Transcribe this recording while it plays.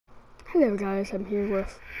Hello guys, I'm here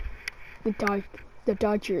with the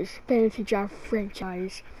Dodgers Fantasy Draft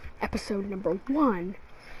Franchise, episode number 1.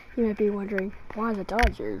 You might be wondering, why the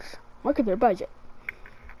Dodgers? Look at their budget.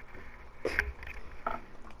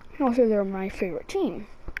 Also, they're my favorite team.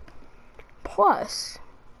 Plus,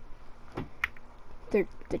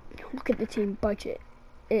 look at the team budget.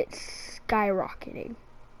 It's skyrocketing.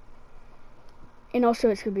 And also,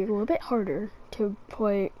 it's going to be a little bit harder to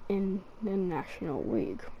play in the National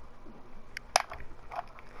League.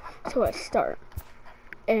 So let's start.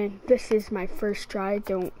 And this is my first try.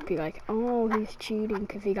 Don't be like, oh, he's cheating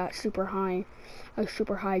because he got a super high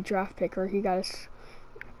draft pick, or he's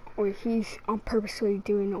on purposely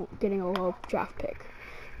getting a low draft pick.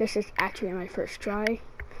 This is actually my first try,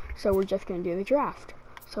 so we're just gonna do the draft.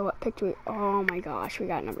 So what pick do we? Oh my gosh, we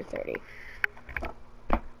got number 30.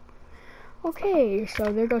 Okay,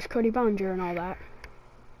 so there goes Cody Bellinger and all that.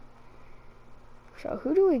 So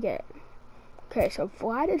who do we get? Okay, so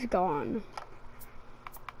Vlad is gone.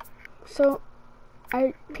 So,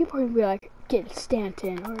 people are gonna be like, get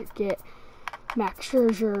Stanton or get Max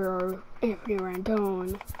Scherzer or Anthony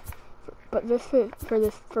Rendon. But for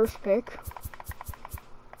this first pick,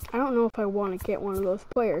 I don't know if I want to get one of those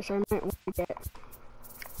players. I might want to get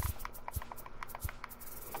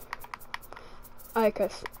I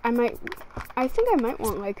think I might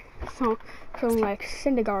want like someone like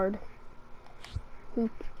Syndergaard.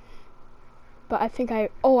 But I think I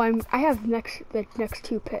have the next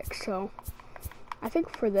 2 picks, so I think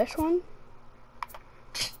for this one,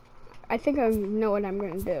 I think I know what I'm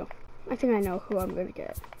gonna do. I think I know who I'm gonna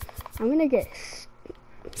get. I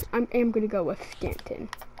am gonna go with Stanton.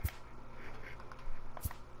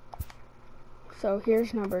 So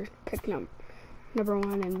here's pick number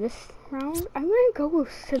 1 in this round. I'm gonna go with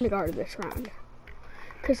Syndergaard this round,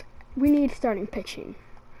 cause we need starting pitching.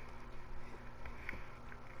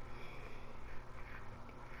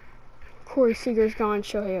 Corey Seager's gone,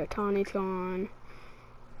 Shohei Ohtani's gone.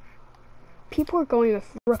 People are going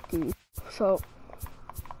with rookies, so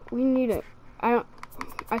we need I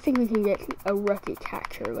think we can get a rookie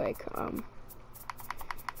catcher, like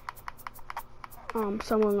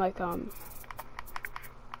someone like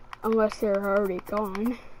unless they're already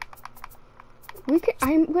gone.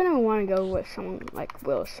 I'm gonna want to go with someone like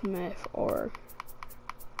Will Smith or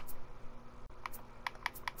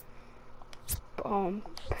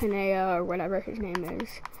Pineda or whatever his name is.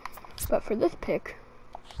 But for this pick,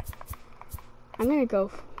 I'm gonna go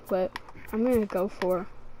for I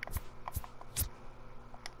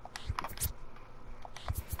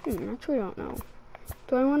actually don't know.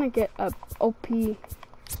 Do I want to get a OP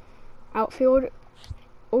outfield?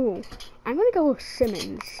 Oh, I'm gonna go with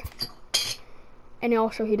Simmons. And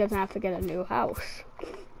also, he doesn't have to get a new house.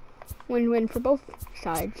 Win-win for both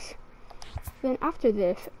sides. Then after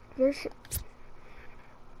this, there's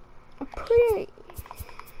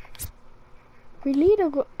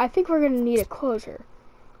I think we're gonna need a closer.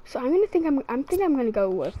 So I'm gonna go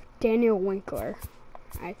with Daniel Winkler.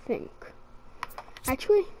 I think.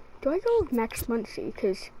 Actually, do I go with Max Muncy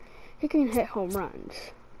because he can hit home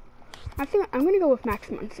runs? I think I'm gonna go with Max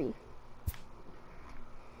Muncy.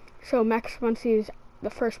 So Max Muncy is the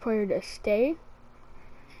first player to stay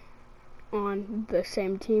on the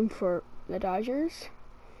same team for the Dodgers.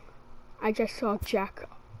 I just saw not Jack.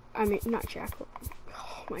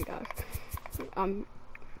 Oh my gosh.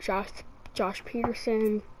 Josh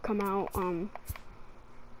Peterson come out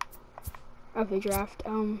of the draft.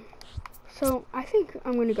 So I think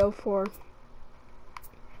I'm gonna go for.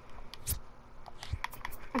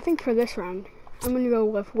 I think for this round, I'm gonna go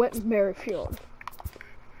with Whit Merrifield.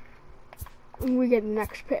 And we get the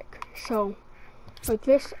next pick. So with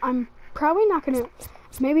this, I'm probably not gonna.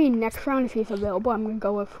 Maybe next round if he's available, I'm gonna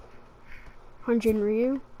go with Hyun-Jin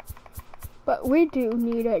Ryu. But we do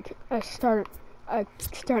need a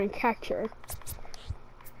starting catcher.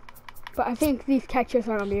 But I think these catchers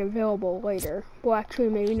are gonna be available later. Well, actually,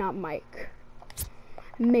 maybe not Mike.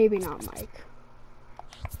 Maybe not Mike.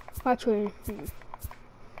 Actually,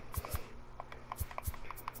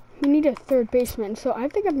 we need a third baseman. So I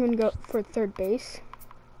think I'm gonna go for third base.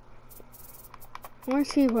 I want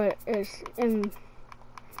to see what is in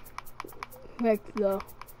like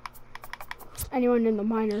anyone in the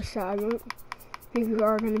minor side. These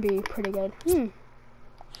are going to be pretty good.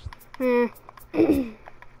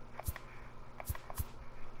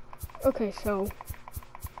 Okay, so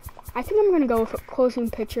I think I'm going to go with a closing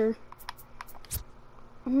pitcher.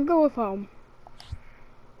 I'm going to go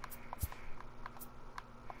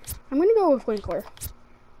with Winkler.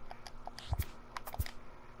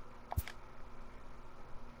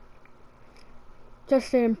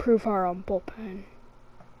 Just to improve our bullpen.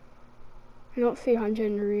 I don't see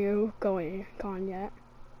Hyunjin Ryu gone yet.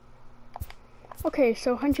 Okay,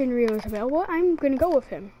 so Hyunjin Ryu is available. I'm gonna go with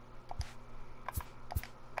him.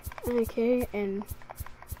 Okay, and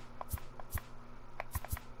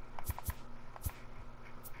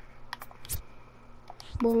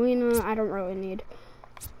Molina, I don't really need.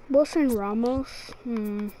 Wilson Ramos,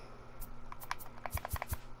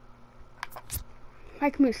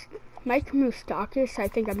 Mike Moustakas, I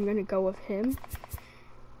think I'm gonna go with him.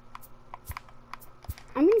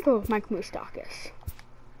 I'm gonna go with Mike Moustakas.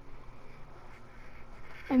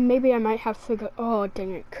 And maybe I might have to go, oh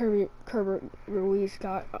dang it, Herbert Ruiz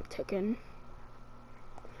got taken.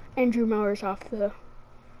 Andrew Miller's Adam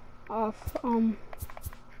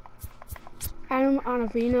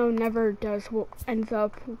Ottavino never ends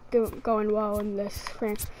up going well in this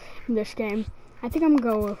game. I think I'm gonna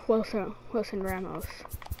go with Wilson Ramos.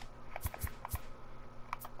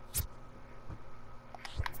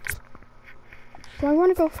 Do I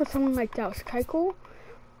want to go for someone like Dallas Keuchel,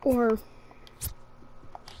 or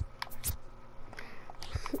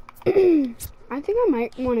I think I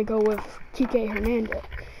might want to go with Kike Hernandez.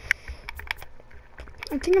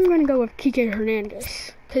 I think I'm going to go with Kike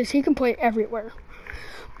Hernandez because he can play everywhere.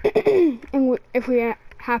 And if we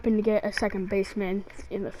happen to get a second baseman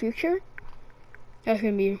in the future, that's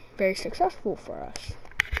going to be very successful for us.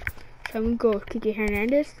 So I'm going to go with Kike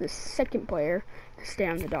Hernandez, the second player to stay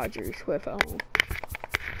on the Dodgers, with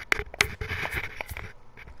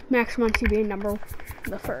Max Muncy being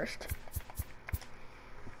the first.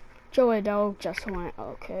 Joe Adell just went,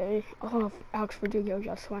 okay. Oh, Alex Verdugo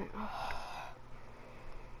just went. Oh.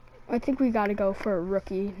 I think we gotta go for a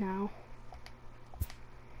rookie now.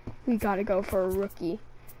 We gotta go for a rookie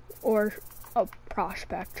or a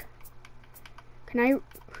prospect. Dang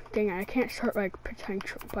it, I can't sort by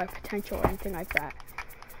potential or anything like that.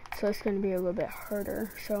 So it's gonna be a little bit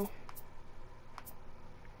harder, so.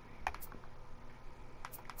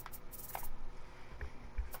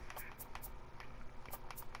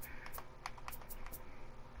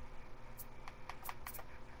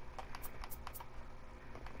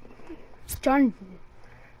 John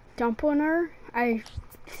Dumpliner, I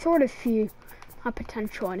sort of see a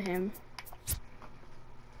potential in him.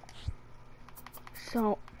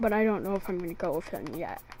 So, but I don't know if I'm going to go with him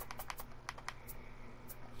yet.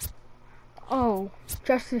 Oh,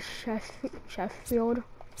 Justice Sheffield.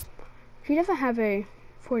 He doesn't have a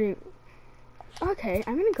 40. Okay,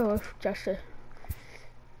 I'm going to go with Justice.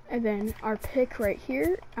 And then our pick right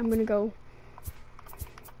here, I'm going to go.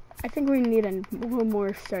 I think we need a little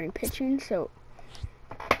more starting pitching, so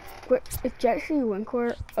with Jesse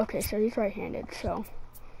Winkler, okay, so he's right-handed, so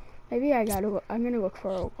maybe I'm gonna look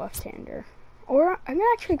for a left-hander, or I'm gonna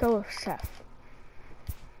actually go with Seth.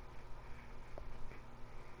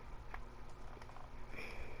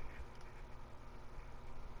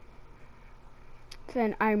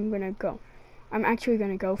 Then I'm actually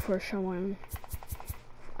gonna go for someone.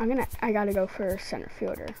 I gotta go for a center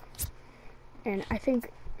fielder, and I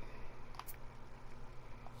think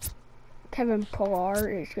Kevin Pillar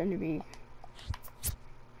is going to be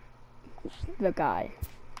the guy.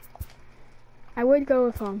 I would go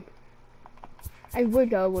with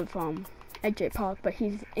AJ Pollock, but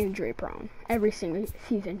he's injury prone. Every single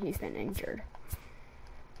season he's been injured.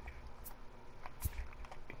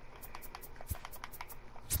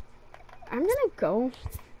 I'm gonna go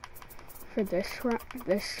for this.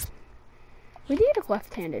 We need a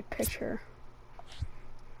left-handed pitcher.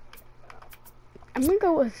 I'm going to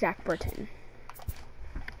go with Zach Britton.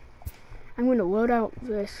 I'm going to load out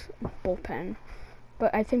this bullpen.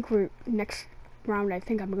 But I think next round, I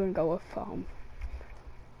think I'm going to go with,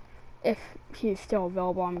 if he's still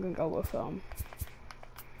available, I'm going to go with,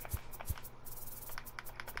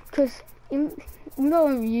 because even though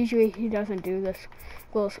usually he doesn't do this,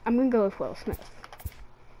 I'm going to go with Will Smith.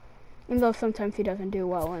 Even though sometimes he doesn't do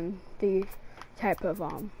well in the type of,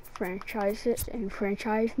 franchise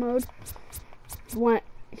mode. What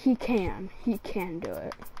he can do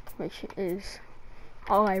it, which is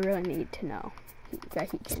all I really need to know,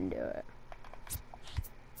 that he can do it.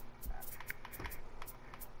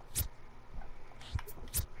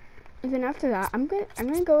 And then after that, I'm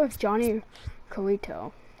gonna go with Johnny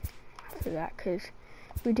Colito. After that, because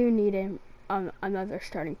we do need another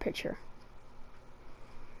starting pitcher.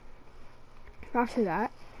 After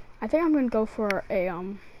that, I think I'm gonna go for a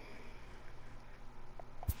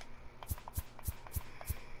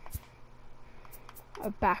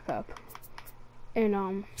backup,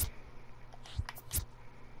 and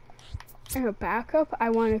in a backup I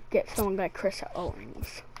want to get someone like Chris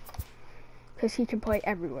Owings, because he can play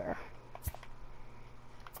everywhere.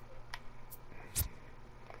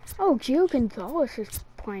 Oh, Gio Gonzalez is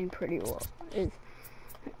playing pretty well.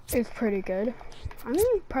 Is pretty good. I'm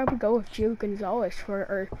gonna probably go with Gio Gonzalez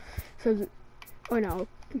oh no,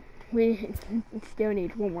 we still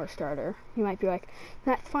need one more starter. You might be like,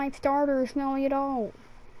 that's 5 starters. No, you don't.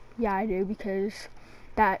 Yeah, I do, because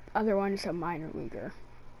that other one is a minor leaguer.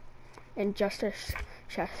 And Justice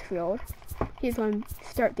Sheffield, he's going to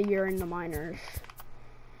start the year in the minors.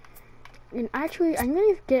 And actually, I'm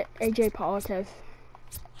going to get AJ Pollock as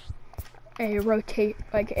a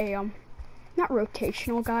not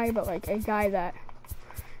rotational guy, but like a guy that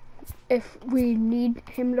if we need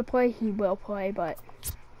him to play, he will play, but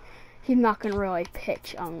he's not going to really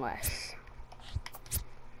pitch unless.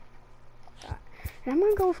 And I'm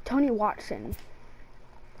going to go with Tony Watson.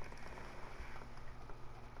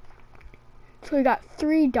 So we got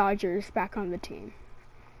 3 Dodgers back on the team.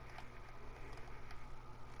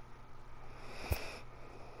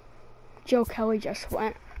 Joe Kelly just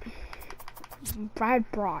went. Brad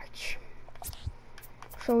Brach.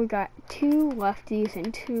 So we got 2 lefties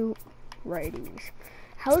and 2 righties.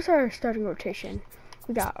 How's our starting rotation?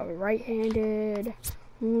 We got a right-handed,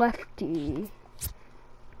 lefty,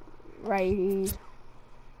 righty,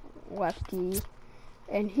 lefty,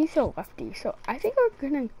 and he's a lefty. So I think we're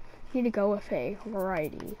gonna need to go with a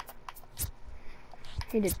righty.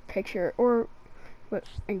 Handed pitcher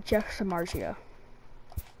and Jeff Samardzija.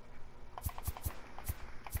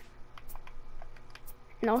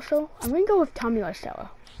 And also, I'm going to go with Tommy La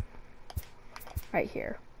Stella right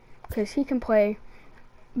here, because he can play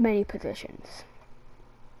many positions.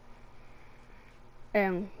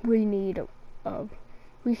 And we need,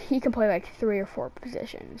 he can play like 3 or 4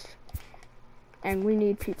 positions. And we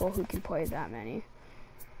need people who can play that many.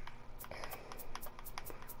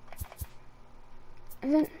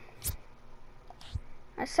 And then,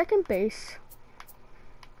 at second base,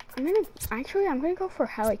 I'm gonna go for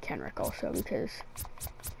Howie Kendrick also, because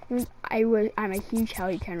I'm a huge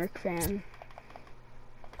Howie Kendrick fan,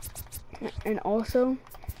 and also,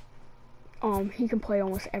 he can play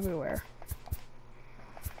almost everywhere.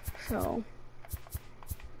 So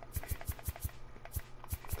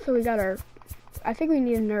we got I think we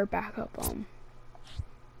need another backup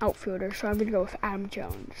outfielder. So I'm gonna go with Adam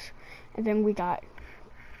Jones, and then we got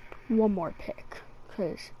one more pick,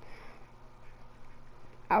 because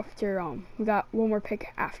we got one more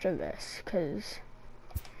pick after this, because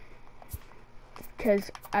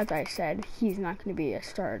as I said, he's not going to be a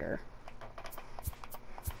starter.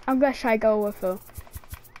 I guess I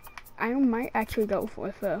might actually go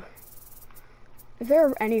with is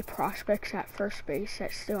there any prospects at first base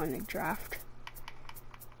that's still in the draft?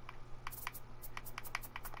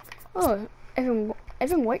 Oh, Evan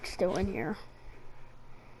White's still in here.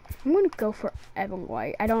 I'm going to go for Evan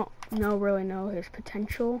White. I don't really know his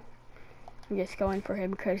potential. I'm just going for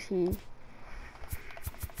him because he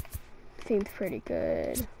seems pretty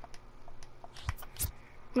good.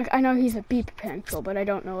 Like, I know he's a B potential, but I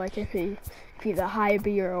don't know like if he's a high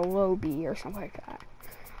B or a low B or something like that.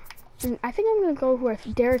 And I think I'm going to go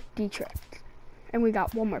with Derek Dietrich. And we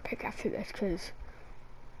got one more pick after this, because,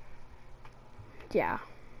 yeah.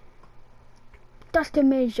 Dustin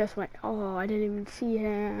Mays just went, oh, I didn't even see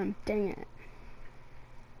him. Dang it.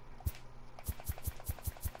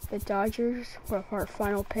 The Dodgers were our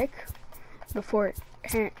final pick before it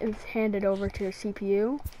is handed over to the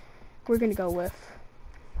CPU. We're going to go with,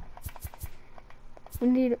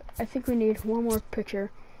 I think we need one more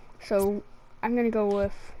pitcher. So I'm going to go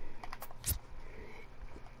with,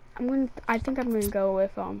 I think I'm going to go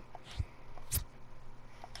with,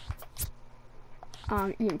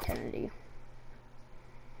 Ian Kennedy.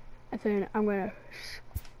 And then I'm going to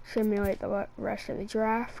simulate the rest of the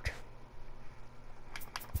draft.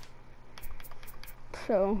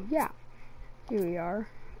 So, yeah. Here we are.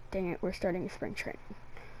 Dang it, we're starting spring training.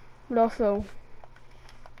 But also,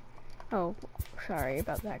 oh, sorry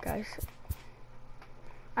about that, guys.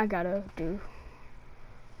 I gotta do.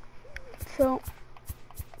 So,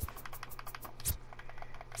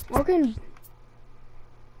 okay.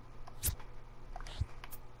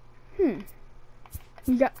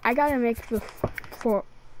 I gotta make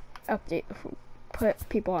update, put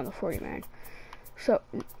people on the 40-man. So,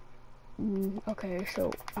 okay,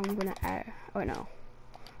 so I'm gonna add, oh no.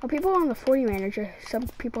 Well, people on the 40-man are just, some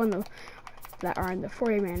people that are on the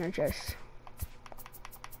 40-man are just,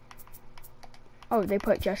 oh, they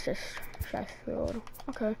put Justice Sheffield,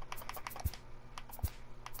 okay.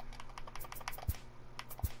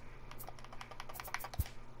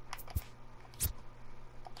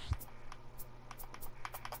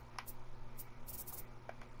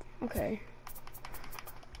 Okay.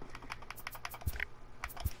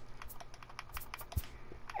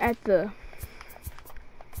 at the,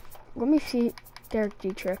 let me see Derek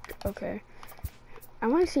Dietrich. Okay, I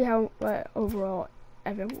want to see what overall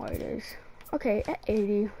Evan White is. Okay, at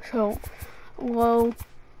 80, so low,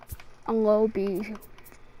 a low B.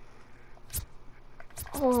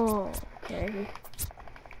 Oh, okay.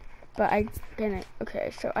 But I didn't.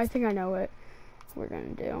 Okay, so I think I know what we're gonna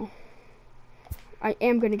do. I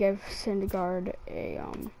am gonna give Syndergaard a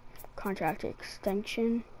contract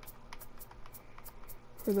extension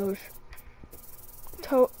for those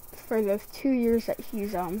 2 years that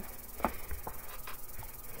he's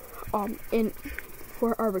in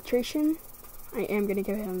for arbitration. I am gonna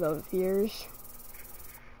give him those years.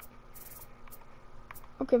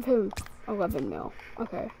 I'll give him 11 mil.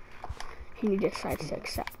 Okay. He decides to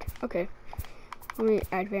accept. Okay. Let me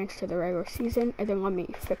advance to the regular season, and then let me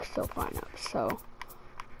fix the lineup. So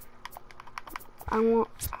I'm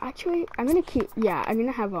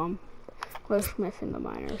gonna have Will Smith in the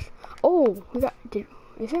minors. Oh,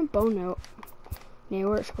 isn't Bo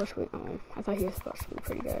Naylor supposed to be? Oh, I thought he was supposed to be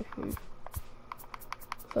pretty good.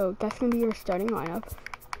 So that's gonna be your starting lineup.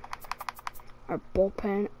 Our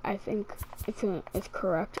bullpen, I think it's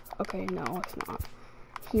correct. Okay, no, it's not.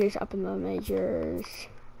 He is up in the majors.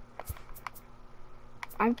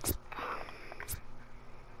 I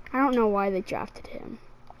don't know why they drafted him.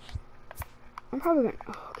 I'm probably gonna.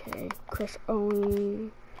 Okay, Chris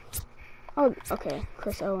Owens. Oh, okay,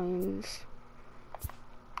 Chris Owens.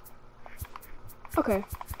 Okay,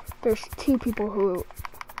 there's 2 people who.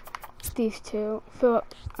 These 2. Philip.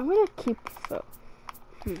 I'm gonna keep Philip.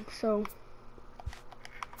 So.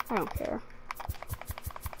 I don't care.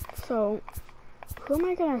 So, who am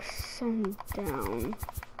I gonna send down?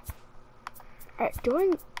 Alright, do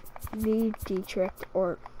I need Dietrich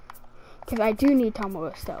or... Because I do need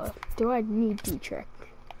Tom Stella. Do I need Dietrich?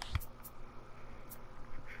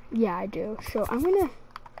 Yeah, I do. So, I want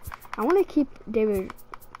to keep David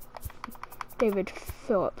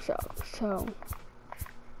Phillips up. So,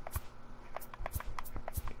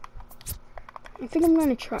 I think I'm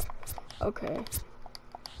gonna try... Okay.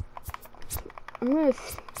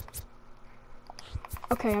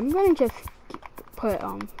 I'm gonna just put,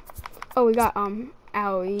 oh, we got,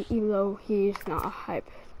 Allie, even though he's not a hype,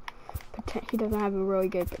 he doesn't have a really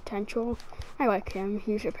good potential. I like him.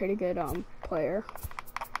 He's a pretty good, player.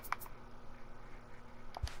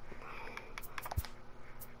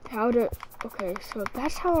 Okay, so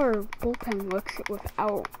that's how our bullpen looks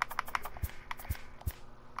without,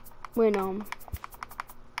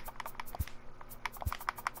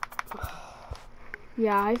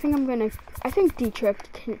 yeah, I think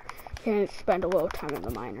Dietrich can spend a little time in the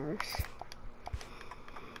minors.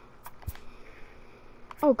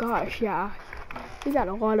 Oh gosh, yeah. We got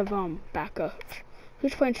a lot of backups.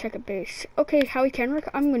 Who's playing second base? Okay, Howie Kendrick,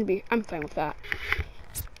 I'm fine with that.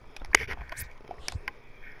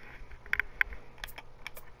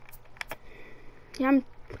 Yeah,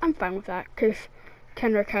 I'm fine with that, because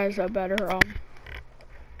Kendrick has a better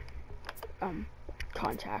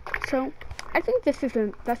contact. So I think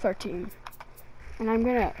that's our team. And I'm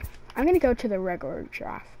gonna go to the regular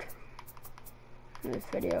draft in this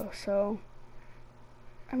video. So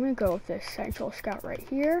I'm gonna go with this Central Scout right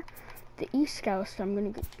here. The East Scout, so I'm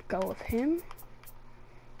gonna go with him.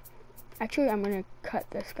 Actually, I'm gonna cut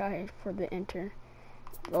this guy for the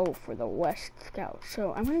for the West Scout.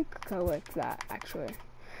 So I'm gonna go with that actually.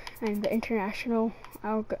 And the international,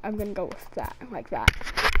 I'm gonna go with that, like that.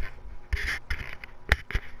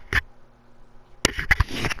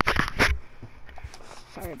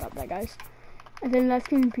 Sorry about that, guys. And then that's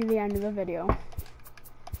going to be the end of the video.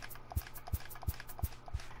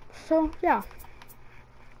 So, yeah.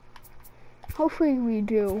 Hopefully we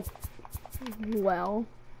do well.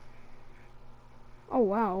 Oh,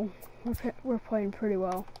 wow. We're playing pretty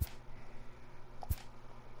well.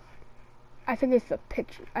 I think it's the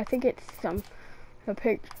pitch. I think it's the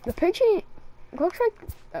pitching looks like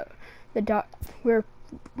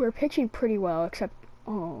we're pitching pretty well, except,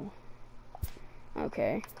 oh.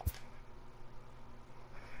 Okay.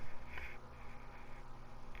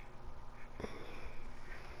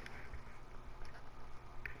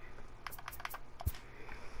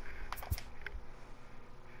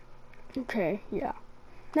 Okay, yeah.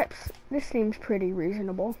 This seems pretty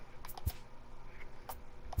reasonable.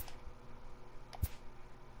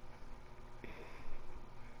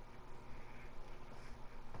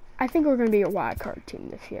 I think we're gonna be a wild card team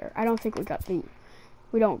this year. I don't think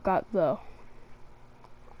we don't got the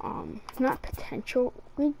not potential.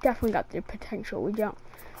 We definitely got the potential. We don't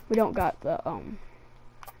got the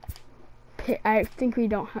I think we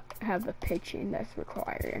don't have the pitching that's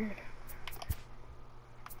required.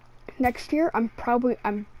 next year, I'm probably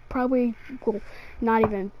well, not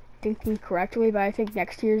even thinking correctly, but I think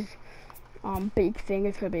next year's big thing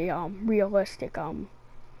is gonna be realistic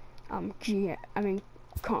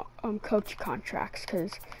coach contracts,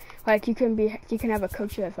 because like you can have a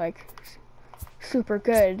coach that's like super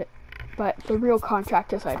good, but the real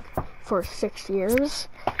contract is like for 6 years,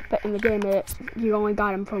 but in the game you only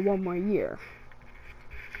got him for 1 more year.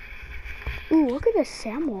 Ooh, look at this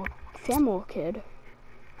Samuel kid.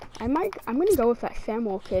 I'm gonna go with that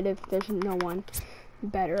Samuel kid if there's no one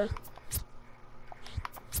better.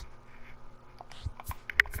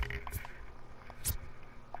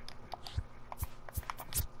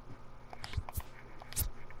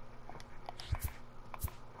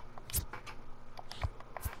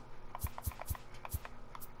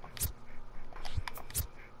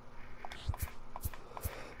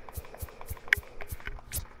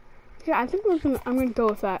 Yeah, I think I'm gonna go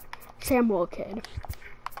with that Samuel kid.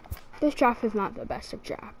 This draft is not the best of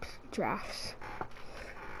drafts.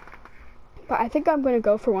 But I think I'm gonna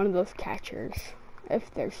go for one of those catchers,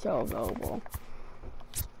 if they're still available.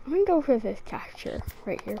 I'm gonna go for this catcher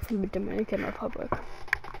right here from the Dominican Republic.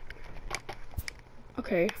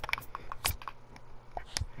 Okay.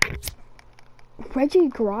 Reggie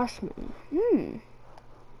Grossman.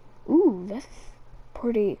 Ooh, that's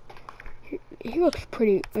pretty. He looks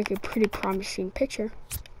like a pretty promising pitcher.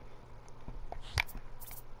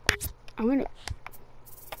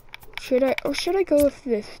 Should I go with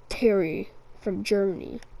this Terry from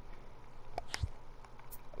Germany?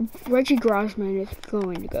 Reggie Grossman is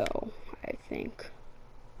going to go, I think.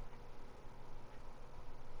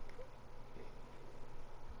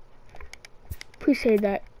 Please say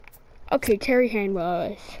that. Okay, Terry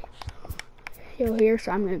Hanwell is still here,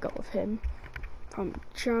 so I'm gonna go with him. From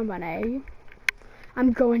Germany.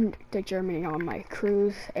 I'm going to Germany on my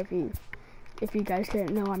cruise. If you guys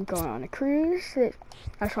didn't know, I'm going on a cruise.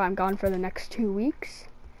 That's why I'm gone for the next 2 weeks.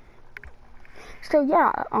 So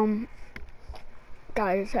yeah,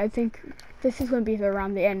 guys, I think this is going to be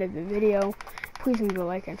around the end of the video. Please leave a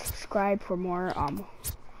like and subscribe for more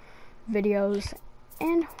videos.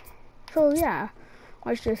 And so yeah,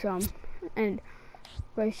 let's just end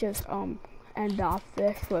off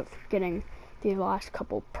this with getting the last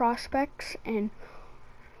couple prospects. And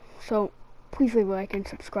so please leave a like and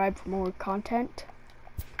subscribe for more content.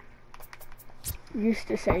 Used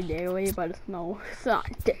to say daily, but no, it's not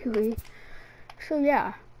daily. So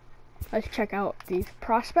yeah, let's check out these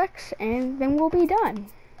prospects and then we'll be done.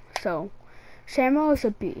 So Samuel is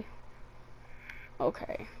a B.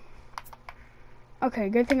 Okay,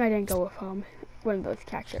 good thing I didn't go with one of those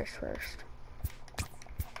catchers first.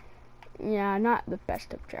 Yeah, not the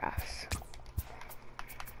best of drafts.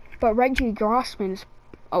 But Reggie Grossman's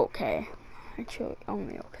okay. Actually,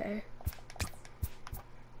 only okay.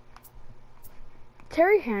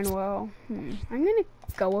 Terry Hanwell. I'm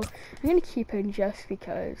gonna keep him just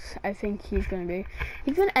because I think he's gonna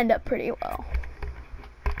end up pretty well.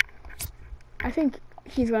 I think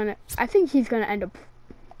he's gonna end up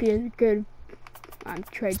being a good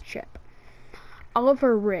trade chip.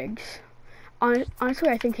 Oliver Riggs. Honestly,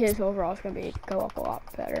 I think his overall is gonna go up a lot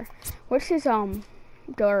better. What's his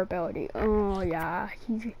durability? Oh yeah,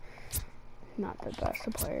 he's not the best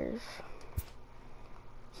of players.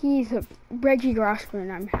 He's a Reggie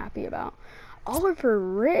Grossman I'm happy about. Oliver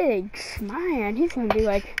Riggs, man, he's gonna be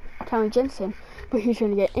like Tommy Jensen, but he's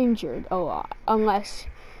gonna get injured a lot. Unless,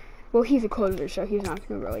 well, he's a closer, so he's not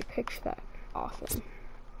gonna really pitch that often.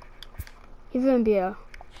 He's gonna be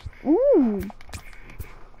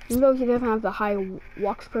even though he doesn't have the high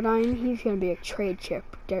walks per nine, he's gonna be a trade chip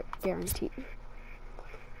guaranteed.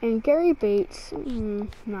 And Gary Bates,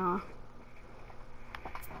 nah.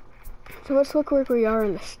 So let's look where we are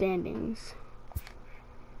in the standings.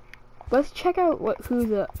 Let's check out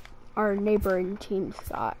who our neighboring teams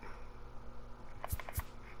got.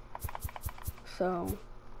 So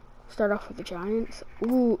start off with the Giants.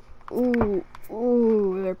 Ooh,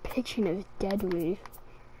 their pitching is deadly.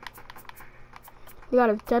 They got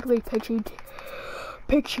a deadly pitching,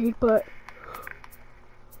 but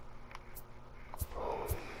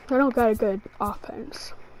they don't got a good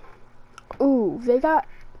offense. Ooh, they got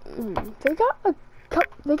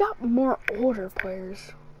more older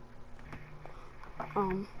players.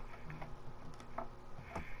 Oh,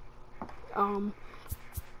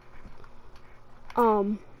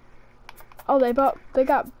 they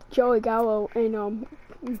got Joey Gallo and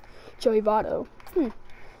Joey Votto.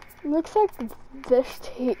 Looks like this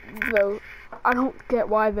team, though, I don't get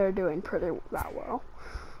why they're doing that well.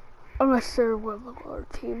 Unless they're one of the other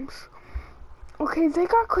teams. Okay, they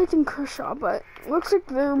got Clayton Kershaw, but looks like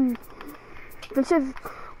this is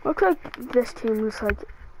Looks like this team is like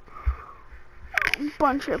a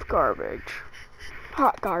bunch of garbage.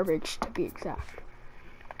 Hot garbage, to be exact.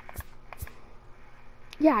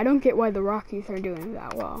 Yeah, I don't get why the Rockies are doing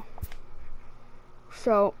that well.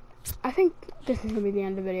 So, I think this is going to be the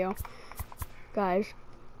end of the video. Guys,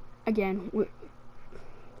 again,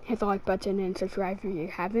 hit the like button and subscribe if you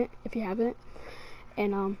haven't.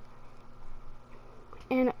 And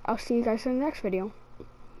I'll see you guys in the next video.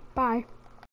 Bye.